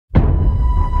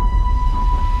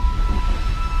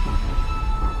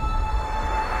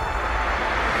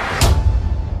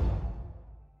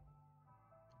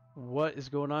What is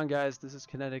going on, guys? This is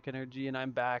KENETIC NRG and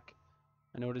I'm back.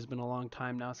 I know it has been a long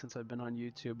time now since I've been on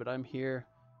YouTube, but I'm here.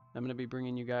 I'm going to be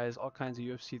bringing you guys all kinds of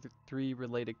UFC 3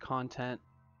 related content.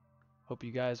 Hope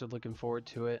you guys are looking forward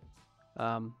to it.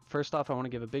 First off, I want to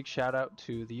give a big shout out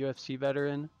to the UFC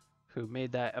veteran who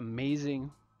made that amazing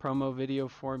promo video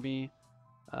for me.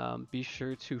 Be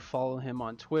sure to follow him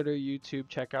on Twitter, YouTube,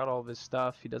 check out all of his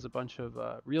stuff. He does a bunch of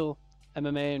real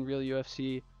MMA and real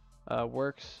UFC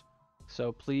works.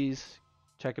 So please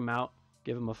check him out,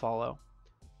 give him a follow.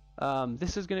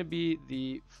 This is going to be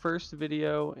the first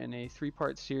video in a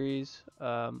 3-part series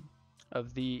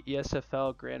of the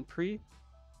ESFL Grand Prix.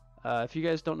 If you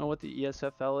guys don't know what the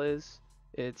ESFL is,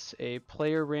 it's a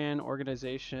player-ran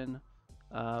organization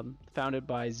founded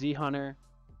by Z Hunter.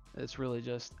 It's really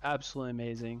just absolutely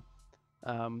amazing.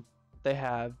 They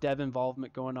have dev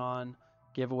involvement going on,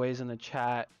 giveaways in the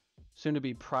chat, soon to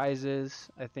be prizes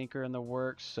I think are in the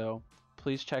works, so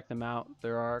please check them out.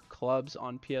 There are clubs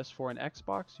on PS4 and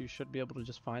Xbox. You should be able to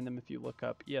just find them if you look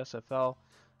up ESFL.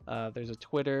 There's a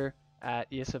Twitter at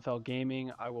ESFL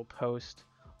Gaming. I will post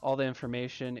all the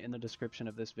information in the description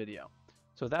of this video.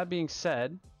 So that being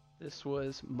said, this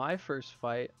was my first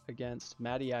fight against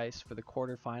Matty Ice for the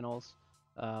quarterfinals.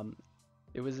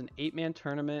 It was an 8-man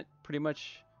tournament. Pretty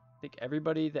much I think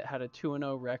everybody that had a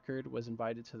 2-0 record was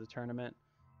invited to the tournament,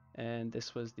 and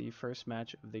this was the first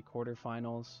match of the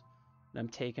quarterfinals. And I'm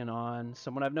taking on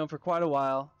someone I've known for quite a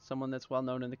while, someone that's well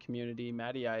known in the community,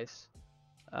 Matty Ice.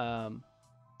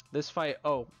 This fight,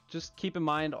 just keep in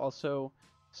mind also,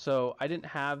 so I didn't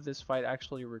have this fight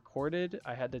actually recorded.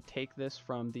 I had to take this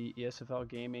from the ESFL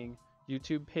Gaming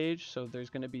YouTube page, so there's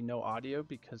going to be no audio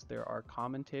because there are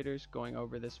commentators going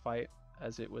over this fight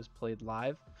as it was played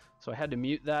live. So I had to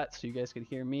mute that so you guys could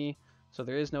hear me. So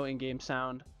there is no in-game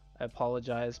sound. I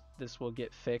apologize. This will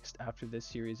get fixed after this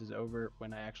series is over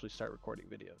when I actually start recording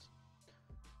videos.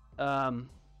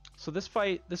 So this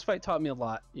fight taught me a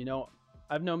lot. You know,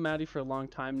 I've known Matty for a long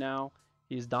time now.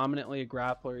 He's dominantly a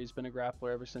grappler. He's been a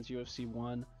grappler ever since UFC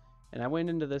 1. And I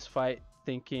went into this fight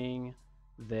thinking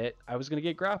that I was going to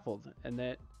get grappled and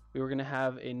that we were going to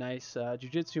have a nice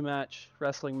jiu-jitsu match,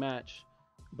 wrestling match.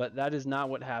 But that is not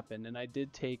what happened, and I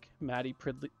did take Matty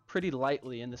pretty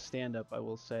lightly in the stand-up, I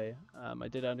will say. I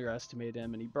did underestimate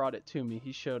him, and he brought it to me.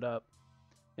 He showed up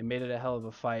and made it a hell of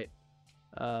a fight.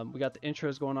 We got the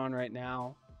intros going on right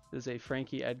now. This is a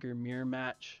Frankie Edgar mirror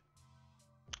match.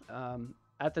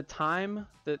 At the time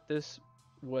that this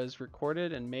was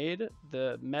recorded and made,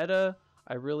 the meta,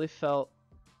 I really felt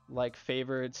like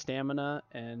favored stamina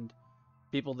and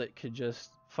people that could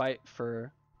just fight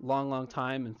for long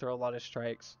time and throw a lot of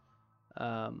strikes.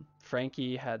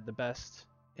 Frankie had the best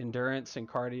endurance and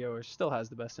cardio, or still has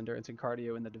the best endurance and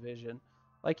cardio in the division,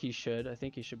 like he should. I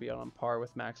think he should be on par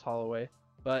with Max Holloway,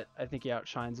 but I think he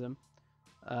outshines him.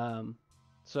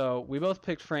 So we both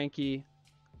picked Frankie.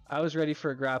 I was ready for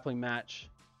a grappling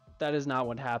match. That is not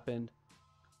what happened.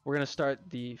 We're going to start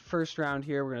the first round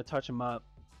here. We're going to touch him up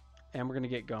and we're going to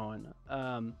get going.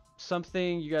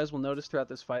 Something you guys will notice throughout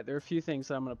this fight, there are a few things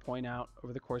that I'm going to point out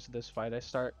over the course of this fight. I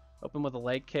start open with a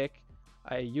leg kick.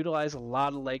 I utilize a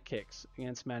lot of leg kicks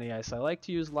against Matty Ice. I like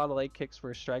to use a lot of leg kicks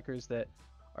for strikers that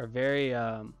are very,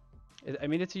 I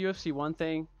mean, it's a UFC 1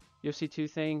 thing, UFC 2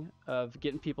 thing of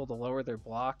getting people to lower their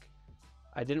block.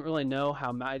 I didn't really know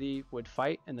how Matty would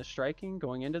fight in the striking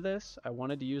going into this. I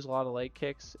wanted to use a lot of leg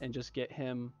kicks and just get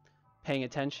him paying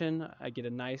attention. I get a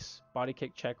nice body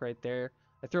kick check right there.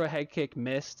 I threw a head kick,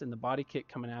 missed, and the body kick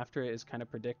coming after it is kind of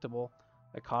predictable.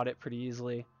 I caught it pretty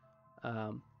easily.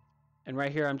 And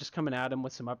right here, I'm just coming at him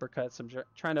with some uppercuts. I'm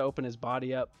trying to open his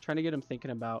body up, trying to get him thinking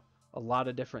about a lot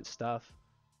of different stuff.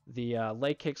 The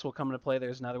leg kicks will come into play.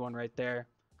 There's another one right there.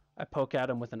 I poke at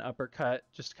him with an uppercut,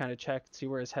 just to kind of check, see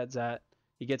where his head's at.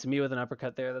 He gets me with an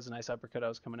uppercut there. That's a nice uppercut. I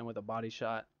was coming in with a body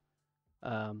shot.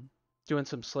 Doing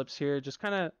some slips here, just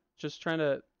trying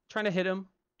to hit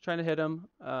him.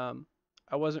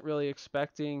 I wasn't really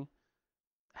expecting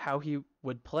how he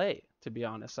would play, to be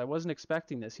honest. I wasn't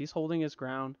expecting this. He's holding his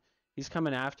ground. He's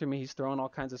coming after me. He's throwing all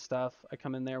kinds of stuff. I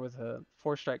come in there with a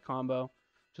 4-strike combo,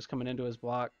 just coming into his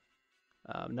block.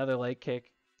 Another leg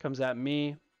kick comes at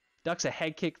me. Ducks a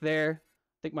head kick there.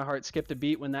 I think my heart skipped a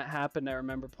beat when that happened. I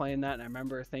remember playing that, and I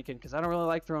remember thinking, because I don't really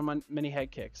like throwing many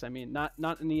head kicks. I mean, not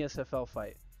an ESFL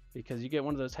fight, because you get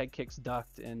one of those head kicks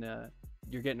ducked, and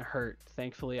you're getting hurt.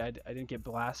 Thankfully, I didn't get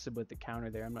blasted with the counter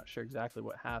there. I'm not sure exactly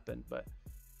what happened, but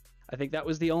I think that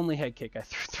was the only head kick I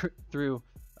threw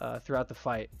throughout the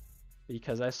fight,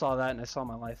 because I saw that and I saw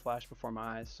my life flash before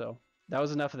my eyes. So that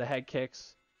was enough of the head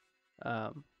kicks.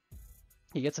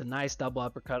 He gets a nice double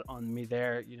uppercut on me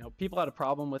there. You know, people had a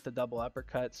problem with the double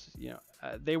uppercuts. You know,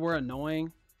 they were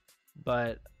annoying,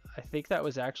 but I think that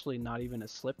was actually not even a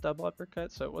slip double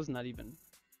uppercut, so it was not even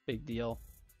a big deal.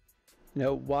 You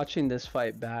know, watching this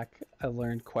fight back, I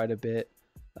learned quite a bit.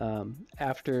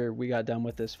 After we got done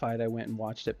with this fight, I went and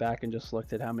watched it back and just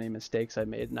looked at how many mistakes I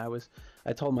made, and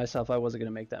I told myself I wasn't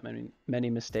going to make that many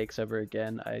mistakes ever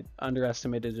again. I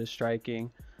underestimated his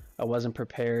striking. I wasn't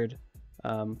prepared.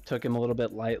 Took him a little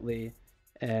bit lightly,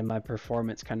 and my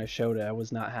performance kind of showed it. I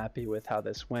was not happy with how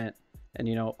this went. And,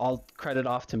 you know, all credit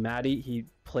off to Matty. He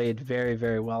played very,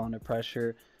 very well under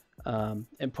pressure,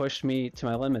 and pushed me to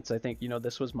my limits. I think, you know,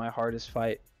 this was my hardest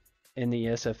fight in the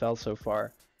ESFL so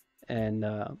far. And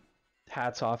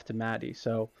hats off to Matty.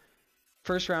 So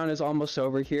first round is almost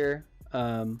over here.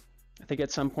 I think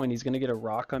at some point he's going to get a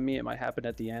rock on me. It might happen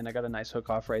at the end. I got a nice hook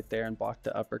off right there and blocked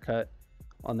the uppercut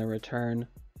on the return.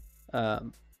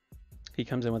 He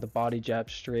comes in with a body jab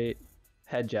straight,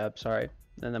 head jab, sorry,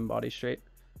 and then body straight.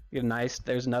 Get a nice,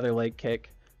 there's another leg kick.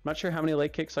 I'm not sure how many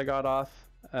leg kicks I got off.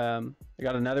 I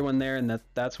got another one there, and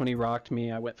that's when he rocked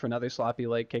me. I went for another sloppy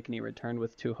leg kick, and he returned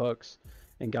with 2 hooks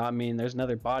and got me. And there's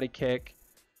another body kick,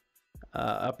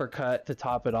 uppercut to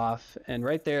top it off. And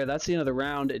right there, that's the end of the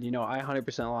round. And, you know, I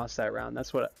 100% lost that round.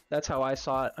 That's how I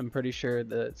saw it. I'm pretty sure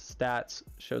the stats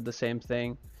showed the same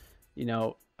thing. You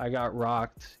know, I got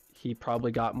rocked. He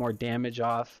probably got more damage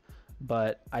off,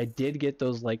 but I did get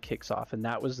those leg kicks off, and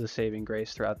that was the saving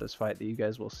grace throughout this fight that you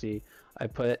guys will see. I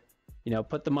put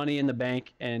the money in the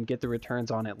bank and get the returns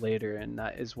on it later, and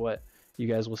that is what you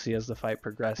guys will see as the fight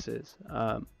progresses.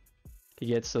 He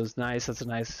gets those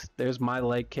there's my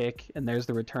leg kick, and there's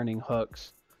the returning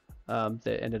hooks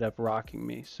that ended up rocking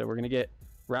me. So we're going to get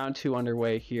round 2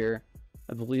 underway here.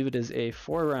 I believe it is a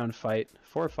 4-round fight,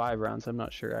 4 or 5 rounds, I'm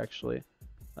not sure actually.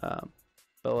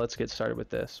 But let's get started with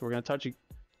this. We're going to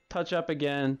touch up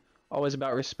again. Always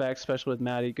about respect, especially with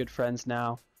Matty. Good friends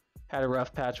now. Had a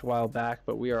rough patch a while back,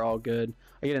 but we are all good.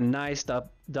 I get a nice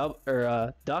duck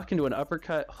into an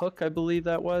uppercut hook, I believe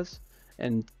that was,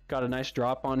 and got a nice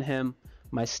drop on him.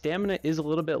 My stamina is a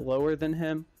little bit lower than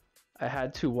him. I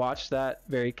had to watch that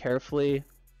very carefully.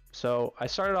 So I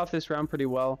started off this round pretty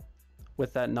well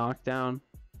with that knockdown.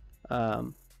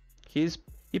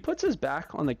 He puts his back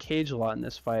on the cage a lot in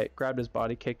this fight. Grabbed his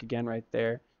body kick again right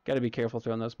there. Got to be careful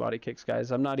throwing those body kicks, guys.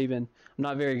 I'm not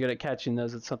very good at catching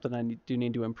those. It's something I do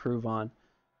need to improve on.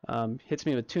 Hits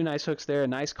me with 2 nice hooks there. A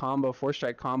nice combo,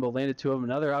 4-strike combo. Landed 2 of them.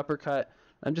 Another uppercut.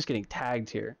 I'm just getting tagged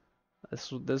here.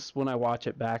 This is when I watch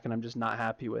it back, and I'm just not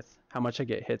happy with how much I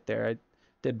get hit there. I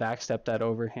did backstep that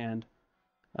overhand.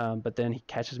 But then he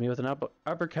catches me with an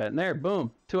uppercut. And there, boom.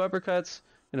 2 uppercuts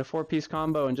in a 4-piece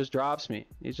combo and just drops me.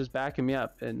 He's just backing me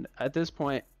up. And at this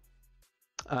point,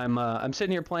 I'm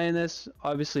sitting here playing this,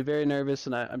 obviously very nervous,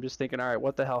 and I'm just thinking, all right,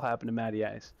 what the hell happened to Matty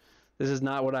Ice? This is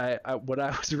not what I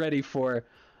was ready for.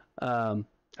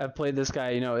 I've played this guy,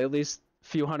 you know, at least a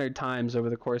few hundred times over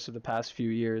the course of the past few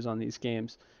years on these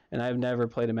games, and I've never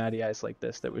played a Matty Ice like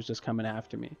this that was just coming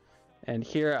after me. And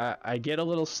here I get a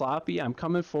little sloppy. I'm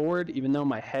coming forward, even though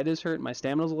my head is hurt, my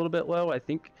stamina's a little bit low. I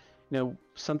think, you know,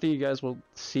 something you guys will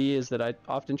see is that I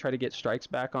often try to get strikes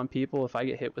back on people. If I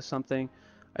get hit with something,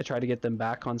 I try to get them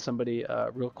back on somebody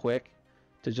real quick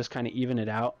to just kind of even it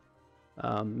out.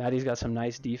 Matty's got some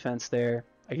nice defense there.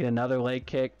 I get another leg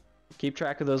kick. Keep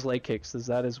track of those leg kicks, because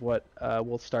that is what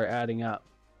will start adding up.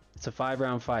 It's a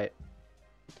 5-round fight.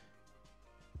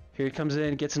 Here he comes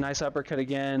in, gets a nice uppercut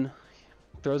again,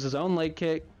 throws his own leg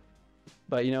kick.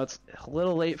 But, you know, it's a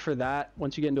little late for that.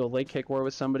 Once you get into a leg kick war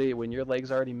with somebody, when your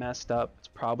leg's already messed up, it's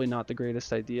probably not the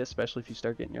greatest idea, especially if you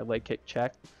start getting your leg kick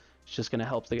checked. It's just going to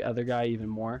help the other guy even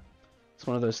more. It's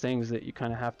one of those things that you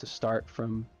kind of have to start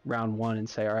from round 1 and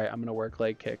say, all right, I'm going to work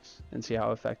leg kicks and see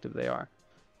how effective they are.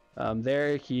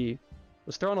 There he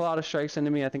was throwing a lot of strikes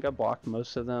into me. I think I blocked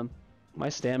most of them. My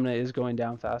stamina is going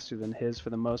down faster than his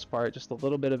for the most part. Just a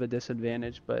little bit of a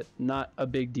disadvantage, but not a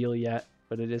big deal yet.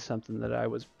 But it is something that I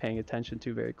was paying attention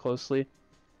to very closely.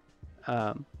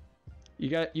 You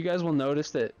guys will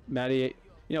notice that Matty,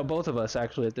 you know, both of us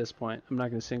actually at this point, I'm not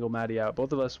going to single Matty out,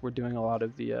 both of us were doing a lot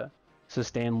of the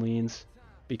sustained leans,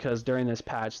 because during this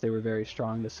patch they were very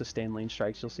strong, the sustained lean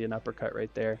strikes. You'll see an uppercut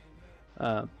right there.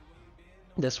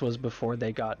 This was before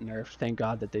they got nerfed. Thank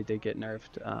God that they did get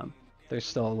nerfed. There's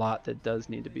still a lot that does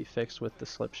need to be fixed with the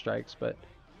slip strikes, but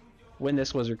when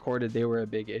this was recorded they were a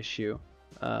big issue.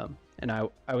 And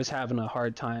I was having a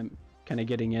hard time kind of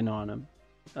getting in on him.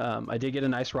 I did get a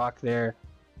nice rock there.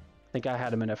 I think I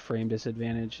had him in a frame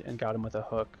disadvantage and got him with a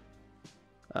hook.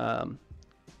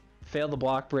 Failed the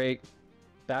block break,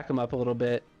 back him up a little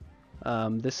bit,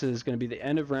 This is going to be the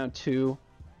end of round 2.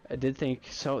 I did think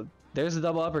so. There's a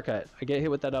double uppercut. I get hit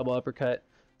with that double uppercut.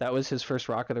 That was his first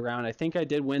rock of the round. I think I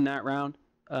did win that round.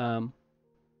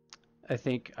 I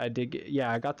think I did get,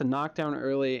 yeah, I got the knockdown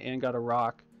early and got a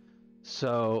rock.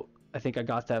 So I think I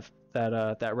got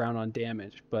that round on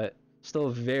damage, but still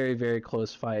a very, very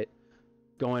close fight,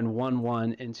 going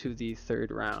 1-1 into the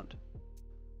 3rd round.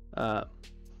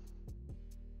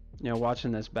 You know,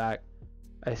 watching this back,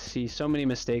 I see so many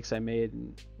mistakes I made,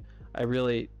 and I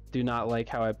really do not like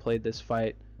how I played this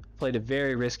fight. Played a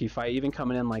very risky fight, even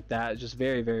coming in like that, just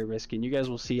very, very risky. And you guys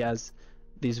will see as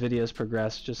these videos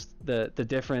progress, just the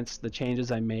difference, the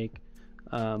changes I make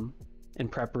in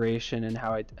preparation and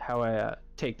how I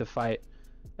take the fight.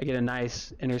 I get a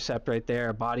nice intercept right there,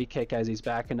 a body kick as he's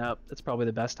backing up. That's probably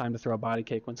the best time to throw a body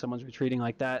kick, when someone's retreating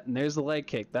like that. And there's the leg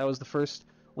kick. That was the first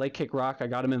leg kick rock. I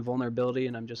got him in vulnerability,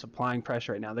 and I'm just applying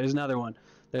pressure right now. There's another one.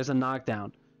 There's a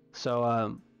knockdown.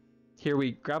 So here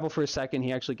we grapple for a second.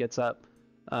 He actually gets up.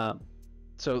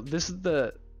 So this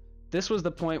was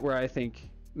the point where I think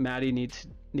Matty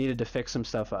needed to fix some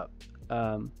stuff up.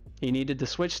 He needed to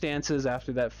switch stances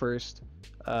after that first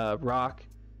rock,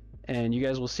 and you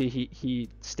guys will see he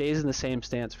stays in the same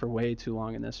stance for way too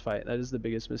long in this fight. That is the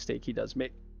biggest mistake he does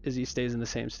make, is he stays in the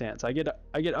same stance. I get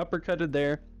uppercutted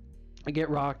there. I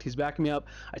get rocked. He's backing me up.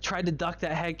 I tried to duck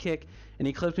that head kick, and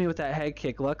he clipped me with that head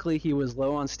kick. Luckily, he was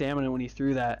low on stamina when he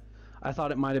threw that. I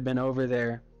thought it might have been over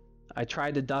there. I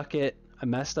tried to duck it. I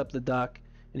messed up the duck,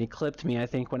 and he clipped me, I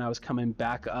think, when I was coming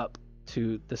back up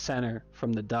to the center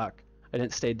from the duck. I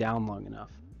didn't stay down long enough.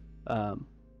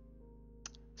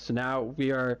 So now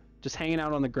we are just hanging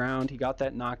out on the ground. He got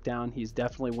that knockdown. He's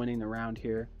definitely winning the round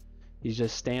here. He's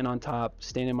just staying on top,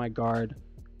 staying in my guard.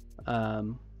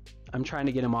 I'm trying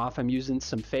to get him off. I'm using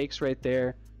some fakes right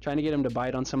there, trying to get him to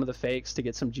bite on some of the fakes to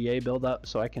get some GA build up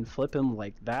so I can flip him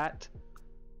like that.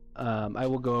 I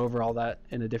will go over all that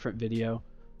in a different video.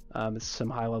 It's some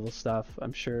high level stuff.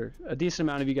 I'm sure a decent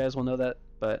amount of you guys will know that,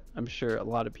 but I'm sure a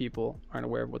lot of people aren't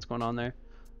aware of what's going on there.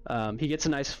 He gets a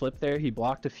nice flip there. He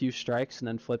blocked a few strikes and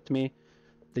then flipped me.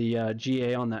 The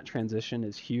GA on that transition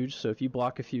is huge, so if you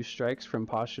block a few strikes from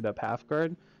postured up half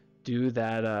guard, do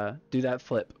that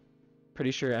flip.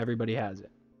 Pretty sure everybody has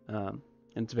it. And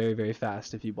it's very, very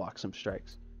fast if you block some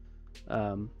strikes.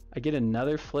 I get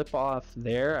another flip off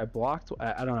there. I blocked.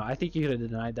 I don't know. I think you could have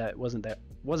denied that. It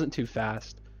wasn't too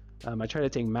fast. I tried to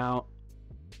take mount,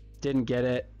 didn't get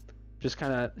it. Just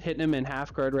kind of hitting him in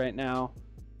half guard right now.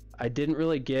 I didn't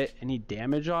really get any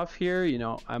damage off here. You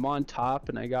know, I'm on top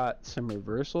and I got some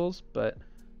reversals, but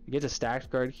I get to stacked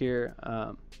guard here.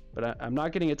 But I'm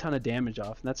not getting a ton of damage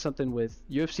off, and that's something with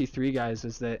UFC 3 guys,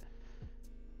 is that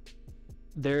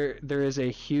there is a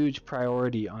huge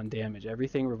priority on damage.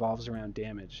 Everything revolves around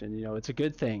damage, and you know, it's a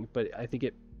good thing, but I think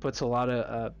it puts a lot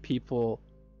of people,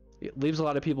 it leaves a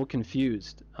lot of people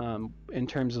confused in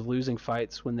terms of losing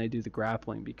fights when they do the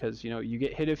grappling, because you know, you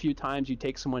get hit a few times, you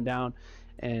take someone down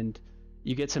and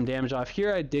you get some damage off.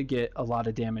 Here I did get a lot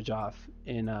of damage off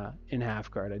in half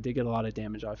guard. I did get a lot of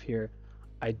damage off here.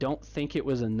 I don't think it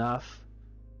was enough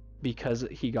because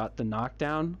he got the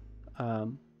knockdown.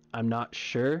 I'm not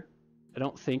sure. I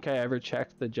don't think I ever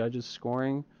checked the judges'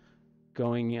 scoring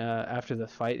going after the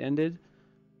fight ended.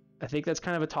 I think that's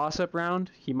kind of a toss-up round.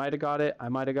 He might have got it. I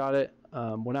might have got it.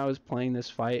 When I was playing this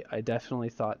fight, I definitely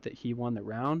thought that he won the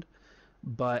round,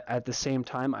 but at the same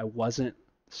time, I wasn't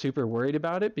super worried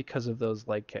about it because of those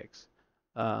leg kicks.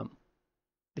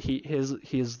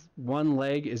 His one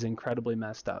leg is incredibly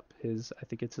messed up. I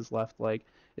think it's his left leg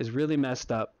is really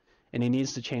messed up, and he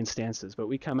needs to change stances. But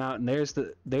we come out and there's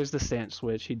the stance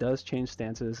switch. He does change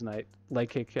stances, and I leg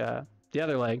kick the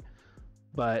other leg,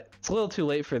 but it's a little too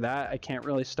late for that. I can't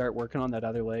really start working on that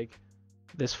other leg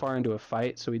this far into a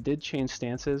fight. So he did change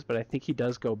stances, but I think he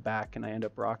does go back, and I end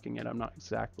up rocking it. I'm not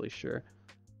exactly sure.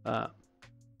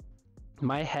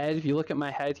 My head, if you look at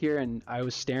my head here, and I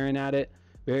was staring at it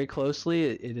very closely,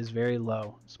 it is very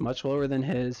low. It's much lower than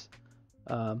his.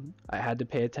 I had to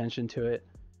pay attention to it,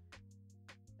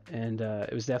 and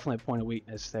it was definitely a point of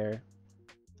weakness there.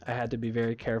 I had to be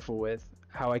very careful with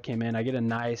how I came in. I get a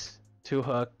nice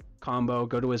 2-hook combo,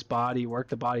 go to his body, work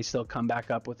the body, still come back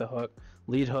up with a hook,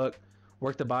 lead hook,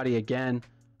 work the body again.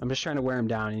 I'm just trying to wear him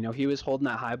down. You know, he was holding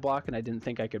that high block, and I didn't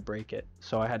think I could break it,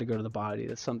 so I had to go to the body.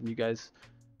 That's something you guys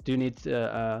do need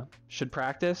to should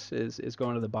practice, is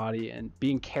going to the body and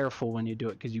being careful when you do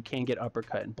it, because you can get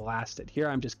uppercut and blasted. Here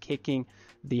I'm just kicking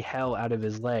the hell out of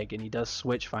his leg, and he does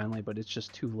switch finally, but it's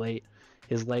just too late.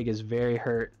 His leg is very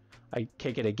hurt. I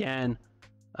kick it again.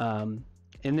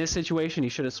 In this situation, he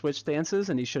should have switched stances,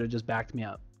 and he should have just backed me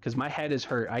up. because my head is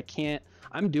hurt.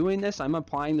 I'm doing this, I'm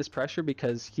applying this pressure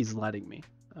because he's letting me,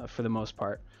 for the most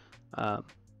part.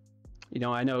 You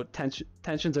know, I know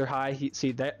tensions are high.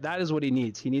 See, that is what he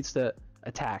needs. He needs to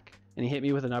attack. And he hit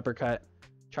me with an uppercut.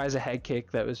 Tries a head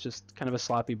kick that was just kind of a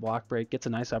sloppy block break. Gets a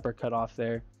nice uppercut off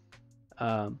there.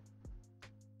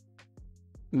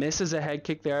 Misses a head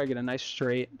kick there. I get a nice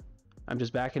straight. I'm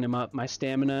just backing him up. My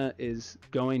stamina is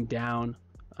going down.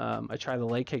 I try the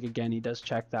leg kick again. He does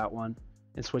check that one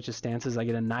and switches stances. I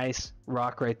get a nice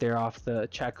rock right there off the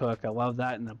check hook. I love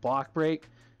that. And the block break.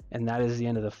 And that is the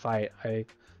end of the fight. I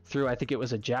think it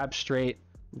was a jab straight,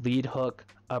 lead hook,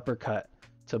 uppercut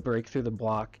to break through the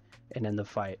block and end the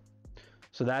fight.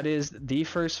 So that is the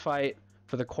first fight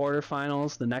for the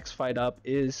quarterfinals. The next fight up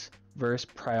is versus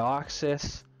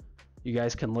Prioxis. You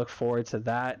guys can look forward to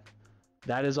that.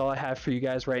 That is all I have for you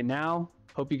guys right now.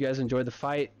 Hope you guys enjoyed the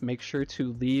fight. Make sure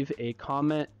to leave a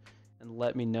comment and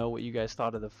let me know what you guys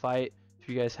thought of the fight. If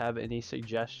you guys have any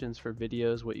suggestions for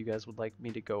videos, what you guys would like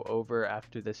me to go over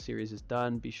after this series is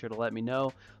done, be sure to let me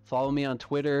know. Follow me on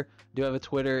Twitter. I do have a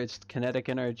Twitter. It's KENETIC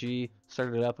NRG.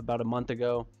 Started it up about a month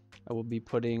ago. I will be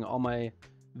putting all my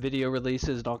video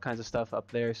releases and all kinds of stuff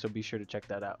up there, so be sure to check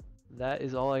that out. That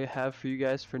is all I have for you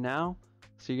guys for now.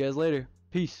 See you guys later.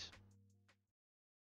 Peace.